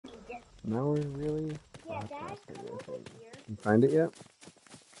Now we're really Yeah, Dad, broadcasting, come I over think. here. You find it yet?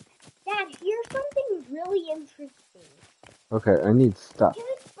 Dad, here's something really interesting. Okay, I need stuff.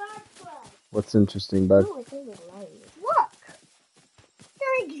 Here's spark plugs. What's interesting, bud? Oh, it's over light. Look!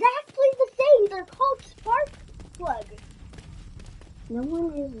 They're exactly the same. They're called spark plugs. No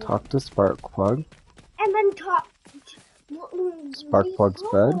one is. Talk to Sparkplug. And then talk. Sparkplug's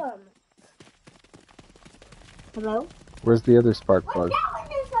bed. Hello? Where's the other Sparkplug?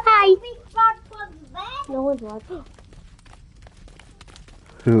 Hi. Sparkplug's bed. No one's watching.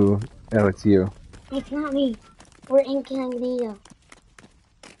 Who? Oh, it's you. It's not me. We're incognito.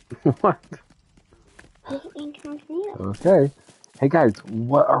 What? It's incognito. Okay. Hey guys,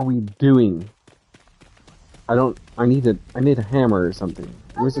 what are we doing? I need a hammer or something.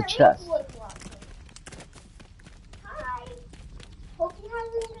 Where's the chest? Hi. Hope you have a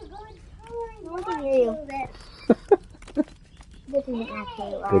good time. No one can hear you. This isn't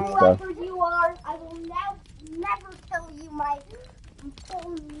actually live. Good stuff. Whoever you are, I will never tell you my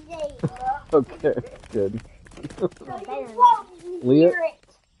full name. Okay, good. So you won't Leo? hear it.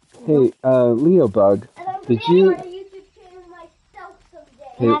 Hey, Leo Bug, did you?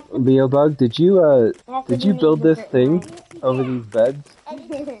 Hey, Leo Bug, did you build this thing over these beds? And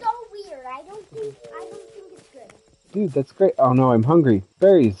it's so weird. I don't think it's good. Dude, that's great. Oh no, I'm hungry.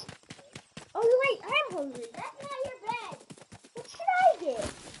 Berries. Oh wait, I'm hungry. That's not your bed. What should I get?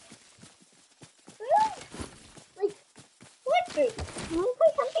 Really? Like, what bed? Can we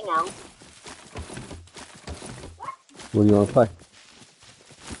play something else? What? What do you want to play?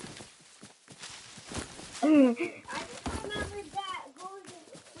 I just remember that going to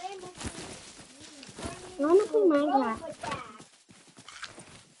Rainbow Six. I want to play Minecraft.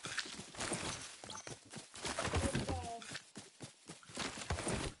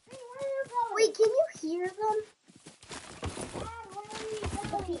 Wait, can you hear them?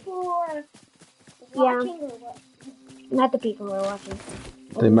 The people who are watching or what? Not the people who are watching.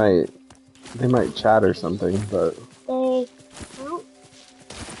 They might chat or something, but They don't. Oh,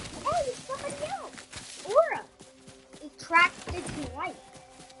 it's somebody else. Aura. Attracted to light.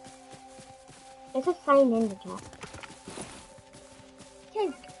 It's a sign in the chat.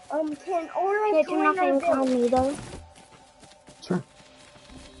 Can Aura join our incognito? sure.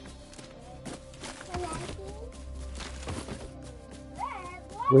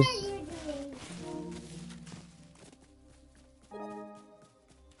 What are you doing?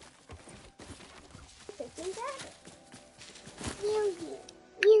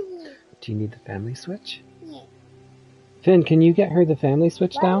 Do you need the family switch? Yeah. Finn, can you get her the family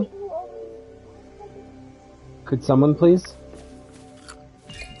switch down? Could someone please?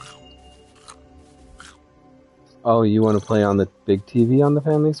 Oh, you want to play on the big TV on the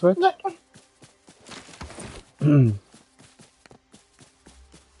family switch? Look.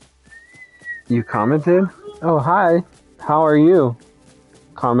 You commented? Oh, hi. How are you?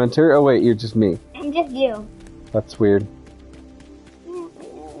 Commenter? Oh, wait, you're just me. I'm just you. That's weird.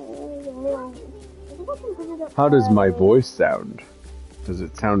 How does my voice sound? Does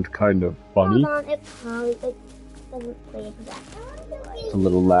it sound kind of funny? Hold on, it probably doesn't play exactly. It's a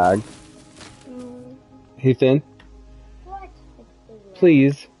little lag. Hey, Finn, What?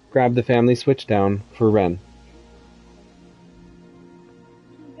 please grab the family switch down for Ren.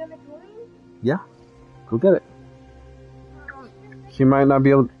 You gonna join? Yeah, go get it. She might not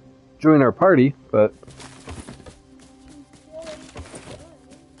be able to join our party, but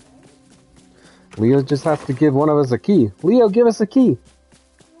Leo just has to give one of us a key. Leo, give us a key.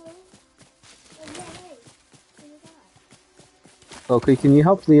 Okay, can you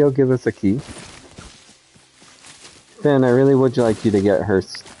help Leo give us a key? Finn, I really would like you to get her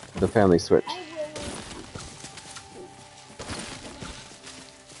the family switch.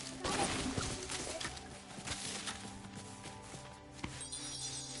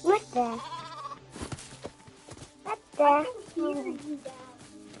 What the? What the?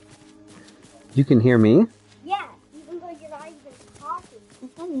 You can hear me? Yeah, even though you're not even talking. It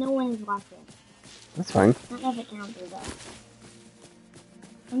says no one is watching. That's fine. That doesn't count though.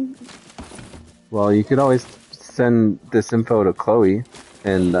 Well, you could always send this info to Chloe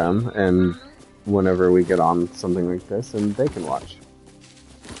and them, and whenever we get on something like this, and they can watch.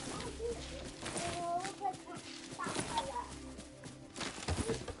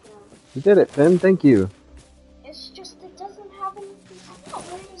 You did it, Finn. Thank you. It's just it doesn't have any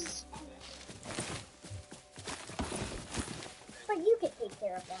colors. But you can take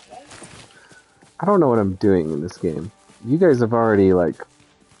care of that, right? I don't know what I'm doing in this game. You guys have already, like,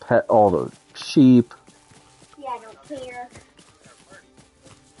 pet all the sheep. Yeah, I don't care.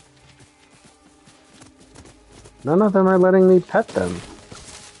 None of them are letting me pet them.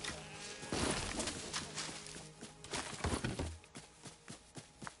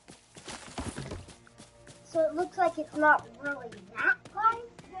 like it's not really that light,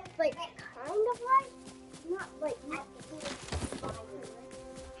 like kind of light, not like at the same time.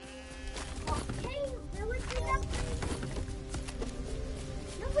 Okay, village is up.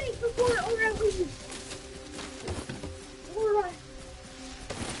 No, wait, before I leave.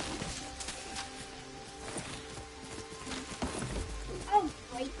 Oh,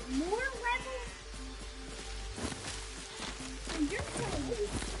 wait, more rebels? And you're telling me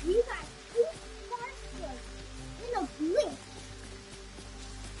we got 2 sparks in a blink.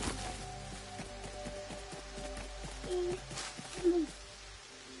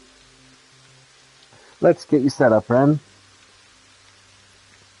 Let's get you set up, Ren.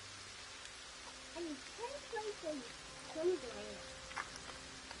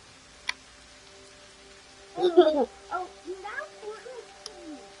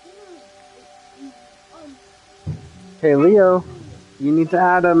 Hey, Leo, you need to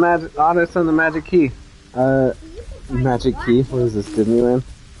add a us on the magic key. Magic key? What is this, Disneyland?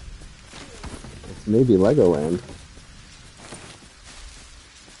 It's maybe Legoland.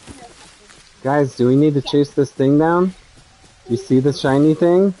 Guys, do we need to chase this thing down? You see the shiny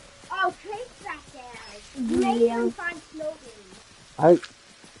thing? Oh, chase that down. Yeah.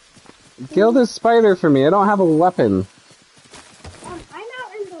 Kill this spider for me. I don't have a weapon. I'm out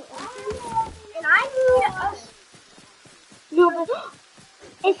in the ocean, and I need a... No, but...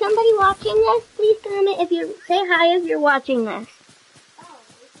 Is somebody watching this? Please comment if you say hi if you're watching this.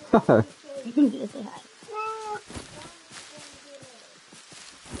 I think you say hi.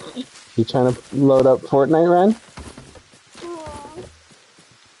 You trying to load up Fortnite, Ren?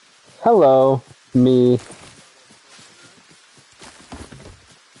 Hello, me.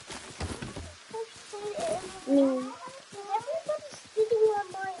 Everybody's sitting on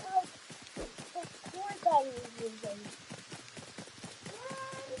my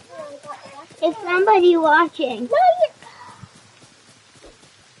Is somebody watching?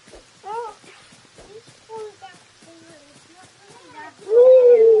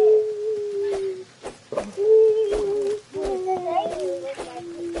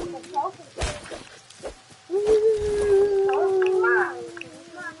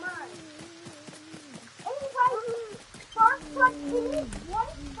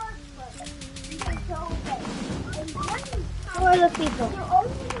 No, the people.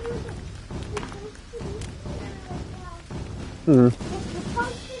 The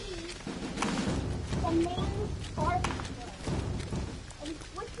main spark and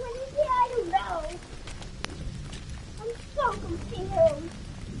which one is it? I don't know. I'm so confused.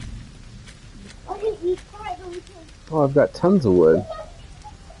 Okay, we tried them. Oh, I've got tons of wood.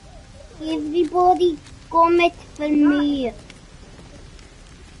 Everybody comment for me.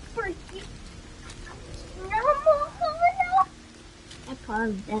 I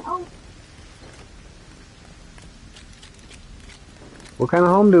carved that. Oh. What kind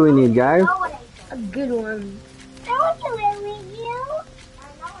of home do we need, guys? A good one. I want to live with you.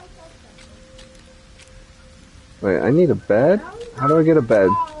 Wait, I need a bed? How do I get a bed?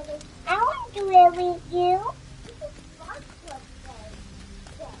 I want to live with you.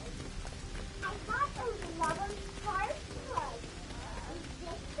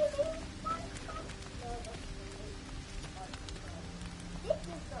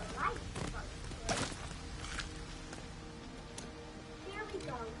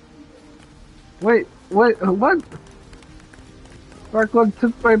 Wait, what? Sparkplug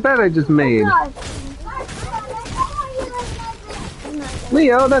took my bed I just made.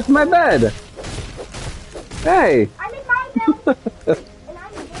 Leo, that's my bed. Hey. I'm in my bed. And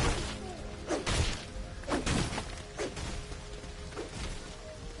I'm in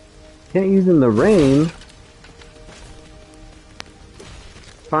Can't use in the rain.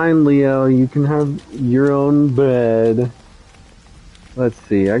 Fine, Leo, you can have your own bed. Let's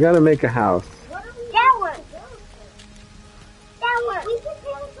see, I gotta make a house. That one. We can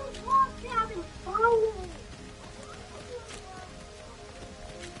build some blocks out and follow it.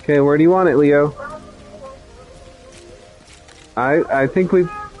 Okay, where do you want it, Leo? I think we...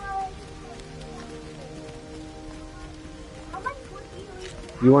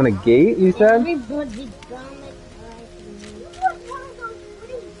 You want a gate, you said?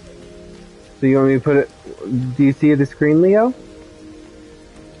 So you want me to put it... Do you see the screen, Leo?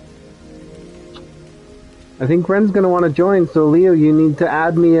 I think Ren's gonna want to join, so Leo, you need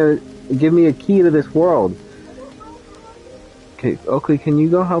to give me a key to this world. Okay, Oakley, can you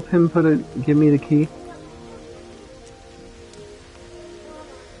go help him give me the key?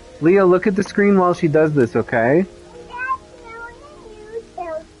 Leo, look at the screen while she does this, okay?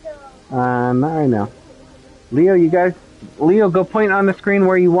 Not right now. Leo, Leo, go point on the screen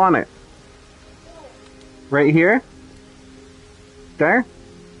where you want it. Right here? There?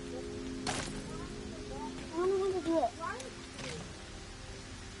 I don't know how to do it.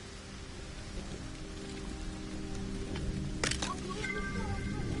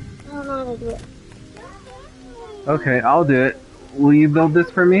 I don't know how to do it. Okay, I'll do it. Will you build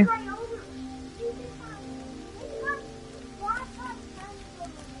this for me?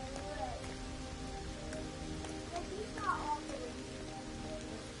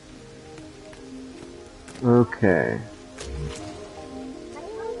 Okay.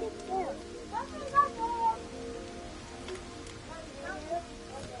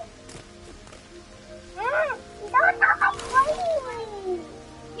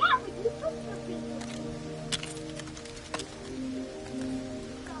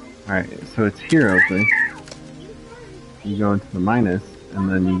 Alright, so it's here, Oakley. You go into the minus, and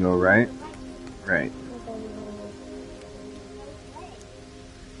then you go right. Right.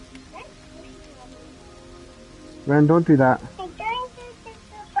 Ren, don't do that.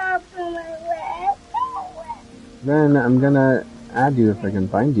 Then I'm gonna add you if I can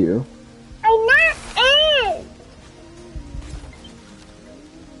find you. I'm not in.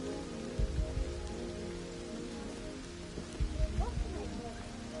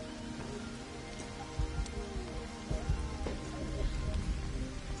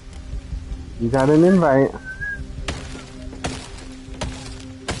 You got an invite.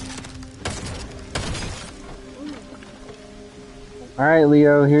 Alright,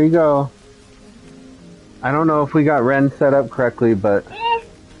 Leo, here you go. I don't know if we got Ren set up correctly, but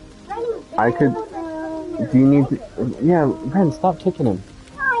I could... Do you need to... Yeah, Ren, stop kicking him.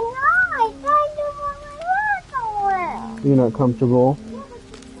 You're not comfortable.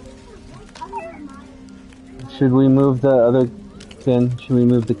 Should we move the other thing? Should we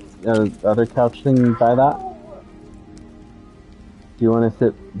move the other couch thing by that? Do you want to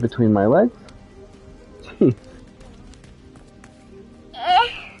sit between my legs? Jeez.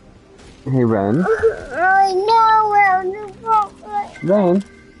 Hey, Ren. Ren,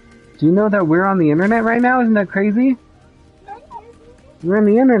 do you know that we're on the internet right now? Isn't that crazy? We're on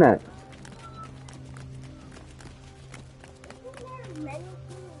the internet.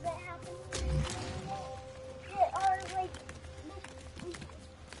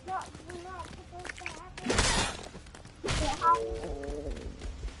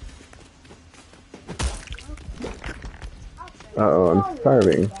 Uh-oh, I'm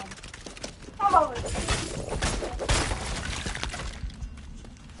starving.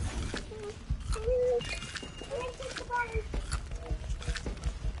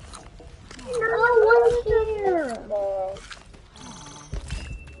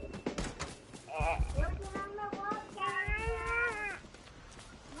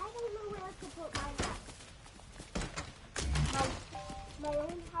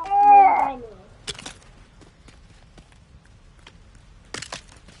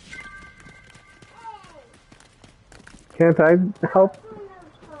 Can't I help?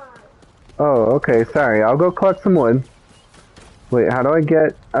 Oh, okay, sorry. I'll go collect some wood. Wait, how do I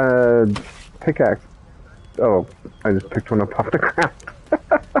get a pickaxe? Oh, I just picked one up off the ground.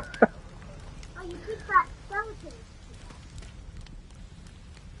 Oh, you picked that skeleton.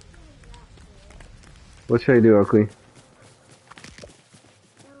 What should I do, Oakley?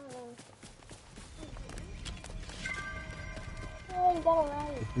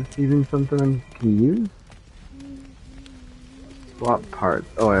 Is this even something I can use? Swap parts.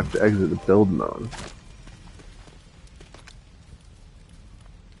 Oh, I have to exit the build mode.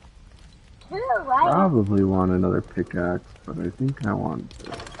 Probably want another pickaxe, but I think I want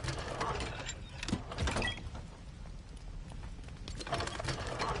this.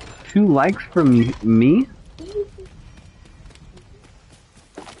 Two likes from me?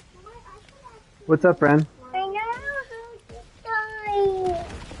 What's up, Ren?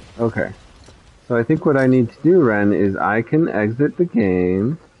 Okay. So I think what I need to do, Ren, is I can exit the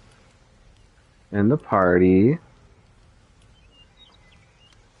game and the party.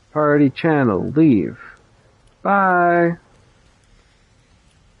 Party channel, leave. Bye.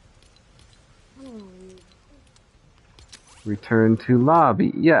 Return to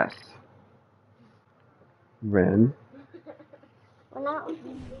lobby, yes. Ren. You're not with me.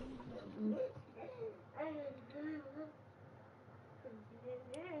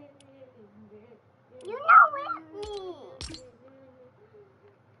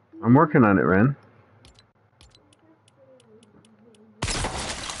 I'm working on it, Ren.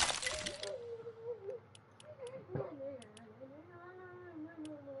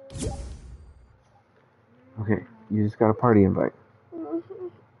 Okay, you just got a party invite.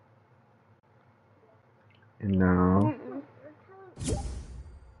 And now...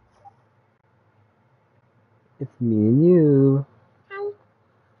 It's me and you. Hi.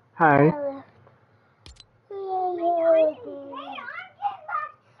 Hi.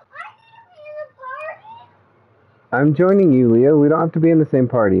 I'm joining you, Leo. We don't have to be in the same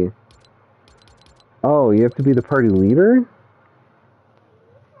party. Oh, you have to be the party leader?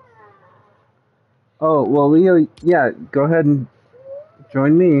 Oh, well, Leo, yeah, go ahead and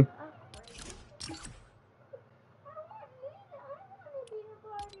join me.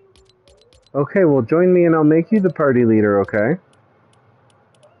 Okay, well, join me and I'll make you the party leader, okay?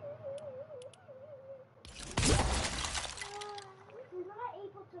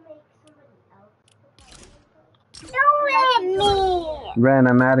 Don't let me. Ren,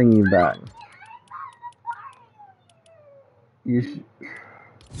 I'm adding you back. You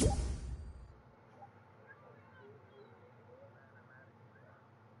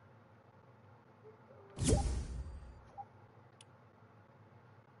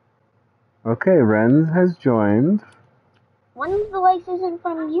Okay, Ren has joined. One of the likes isn't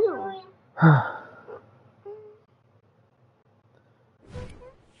from you. Daddy,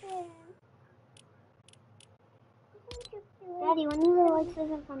 one of the likes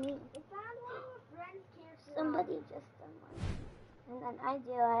isn't from you. Somebody just done one. And then I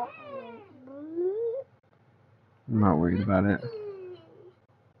do it, and then... I'm not worried about it. I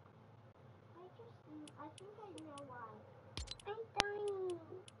think I know why. I'm dying.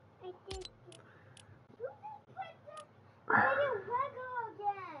 I did. Who just put the Lego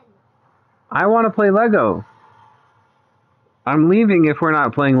again? I want to play Lego. I'm leaving if we're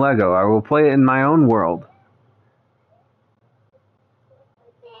not playing Lego. I will play it in my own world.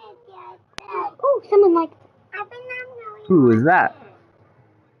 Oh, someone liked it. Who is that?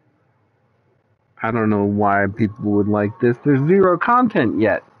 I don't know why people would like this. There's 0 content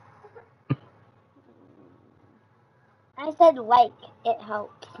yet. I said like. It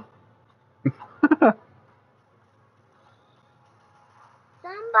helps.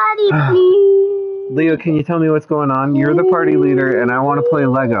 Somebody please. Leo, can you tell me what's going on? You're the party leader and I want to play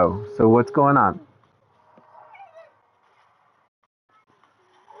Lego. So what's going on?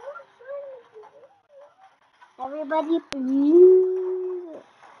 Everybody please.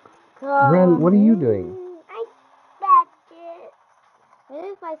 Ren, what are you doing? I backed it. What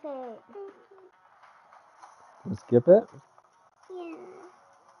if I say Skip it? yeah.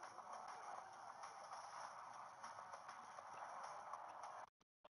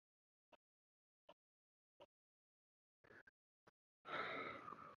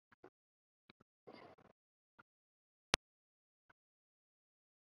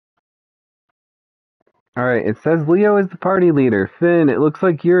 Alright, it says Leo is the party leader. Finn, it looks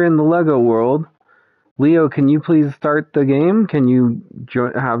like you're in the Lego world. Leo, can you please start the game? Can you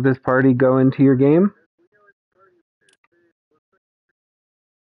have this party go into your game?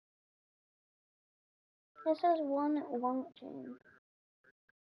 This is one game.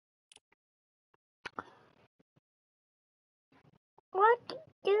 What are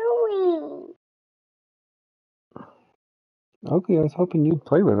you doing? Okay, I was hoping you'd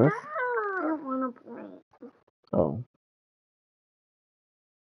play with us. I don't want to play. Oh.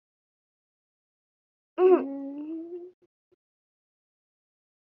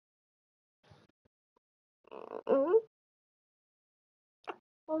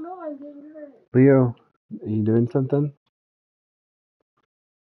 Oh no, I'm getting hurt. Leo, are you doing something?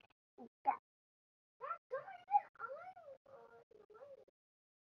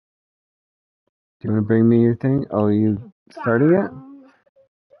 Do you want to bring me your thing? Oh, you starting it?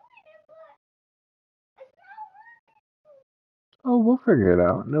 Oh, we'll figure it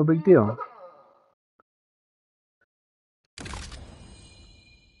out. No big deal.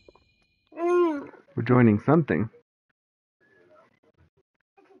 We're joining something.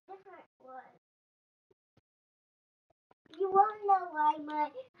 It's a different one. You won't know why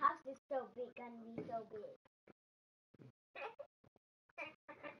my house is so big, gonna be so big.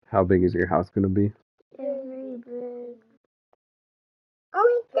 How big is your house going to be? Very big.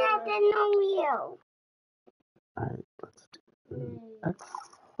 Only Dad and no Leo. Alright, let's do X.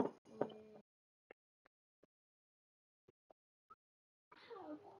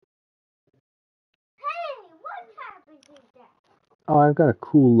 Hey, what happened to that? Oh, I've got a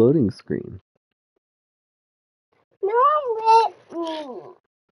cool loading screen. No one let me.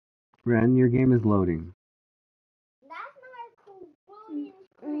 Ren, your game is loading. That's not a cool loading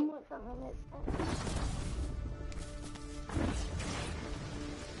screen.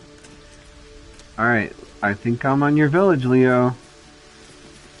 Alright, I think I'm on your village, Leo.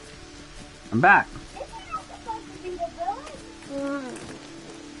 I'm back. Isn't that supposed to be the village?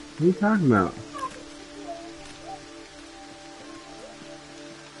 What are you talking about?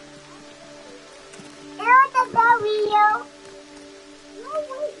 It was the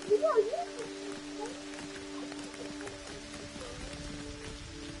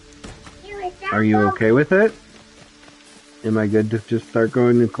Are you okay with it? Am I good to just start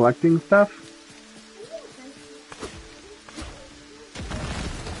going and collecting stuff?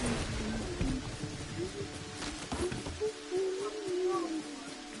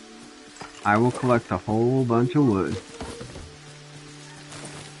 I will collect a whole bunch of wood.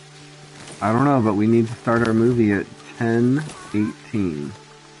 I don't know, but we need to start our movie at 10:18.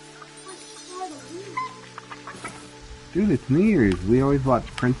 Dude, it's New Year's. We always watch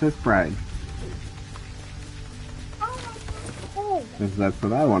Princess Bride. Because that's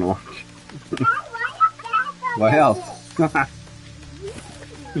what I want to watch. What else?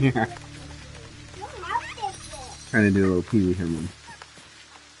 Yeah. Trying to do a little Pee Wee Herman.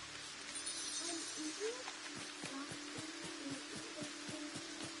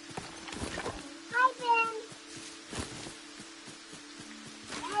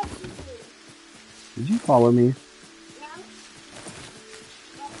 Did you follow me?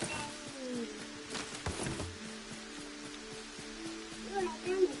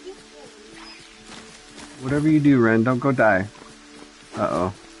 Whatever you do, Ren, don't go die.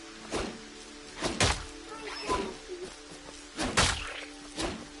 Uh-oh.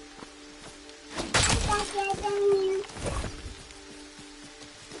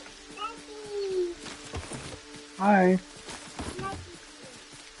 Hi.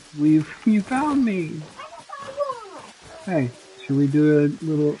 You found me. Hey, should we do a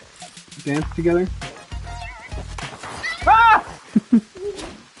little dance together? Ah!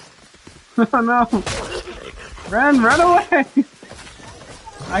 Oh no! Ren, run away!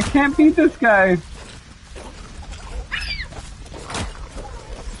 I can't beat this guy.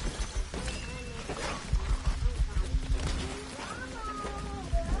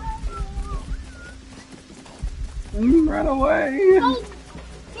 Run away! Hey,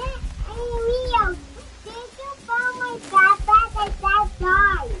 Leo, did you find my backpack? I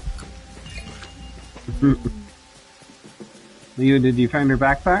died. Leo, did you find her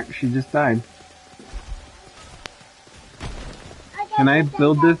backpack? She just died. Can I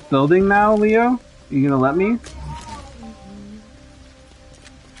build this building now, Leo? You gonna let me?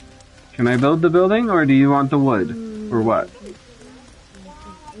 Can I build the building, or do you want the wood? Or what?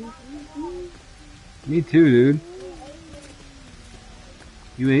 Me too, dude.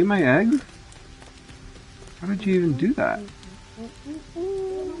 You ate my eggs? How did you even do that?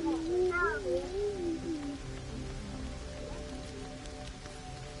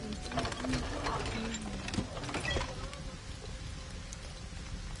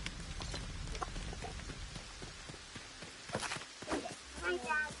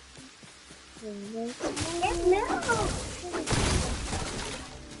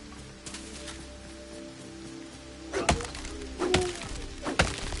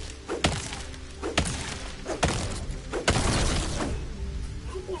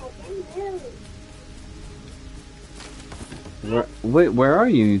 Wait, where are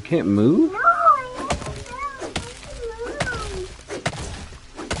you? You can't move? No, I have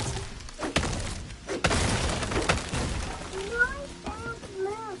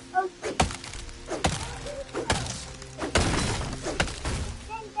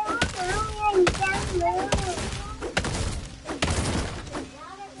to move.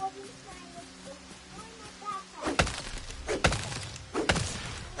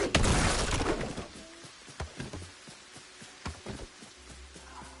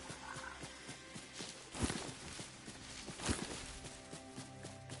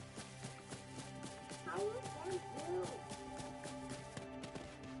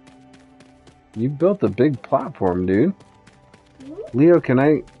 You built a big platform, dude. Leo, can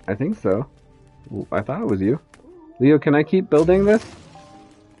I think so. I thought it was you. Leo, can I keep building this?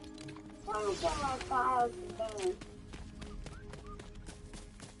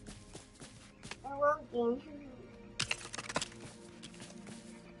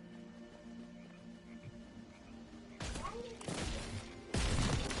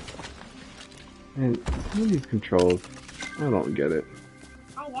 And some of these controls, I don't get it.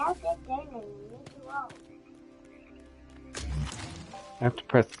 I have to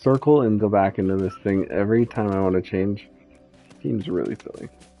press circle and go back into this thing every time I want to change. Seems really silly.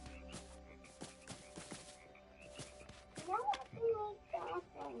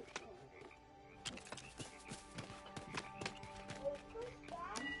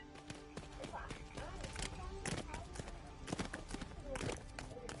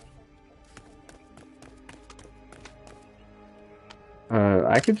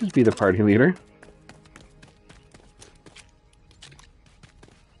 I could just be the party leader.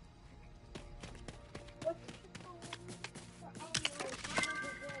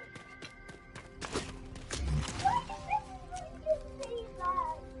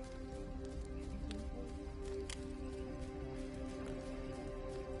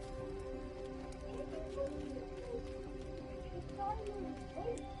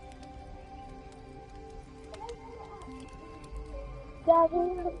 Dad,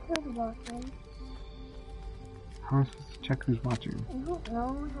 who's watching? How am I supposed to check who's watching? I don't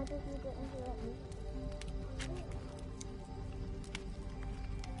know. How did you get into that music?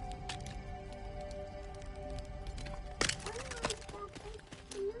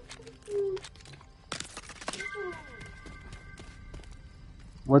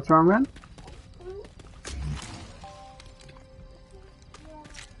 What's wrong, Ren?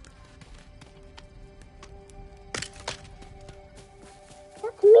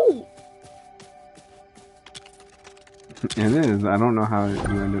 That's me. It is. I don't know how you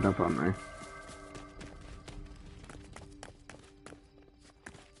ended up on there.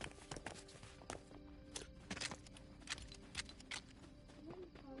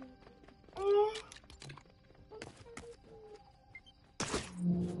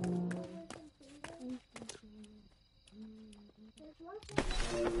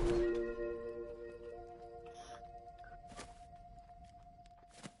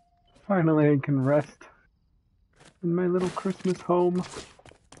 Finally, I can rest in my little Christmas home.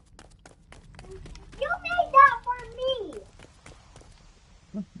 You made that for me.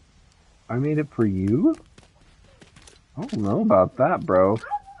 I made it for you? I don't know about that, bro.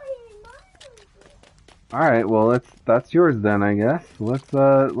 All right, well, that's yours then, I guess. Let's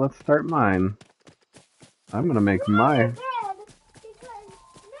start mine. I'm gonna make my.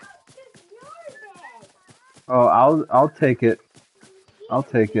 Oh, I'll take it. I'll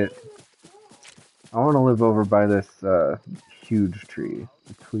take it. I want to live over by this huge tree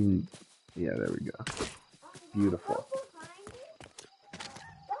between. Yeah, there we go. Beautiful.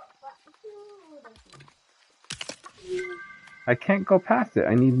 I can't go past it.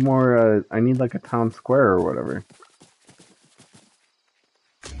 I need more. I need like a town square or whatever.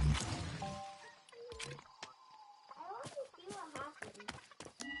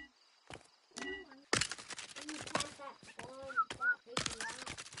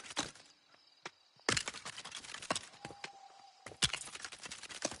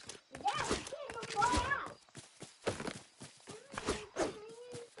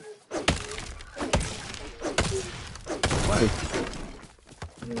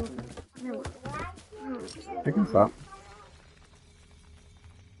 I can stop.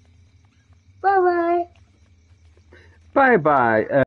 Bye-bye. Bye-bye.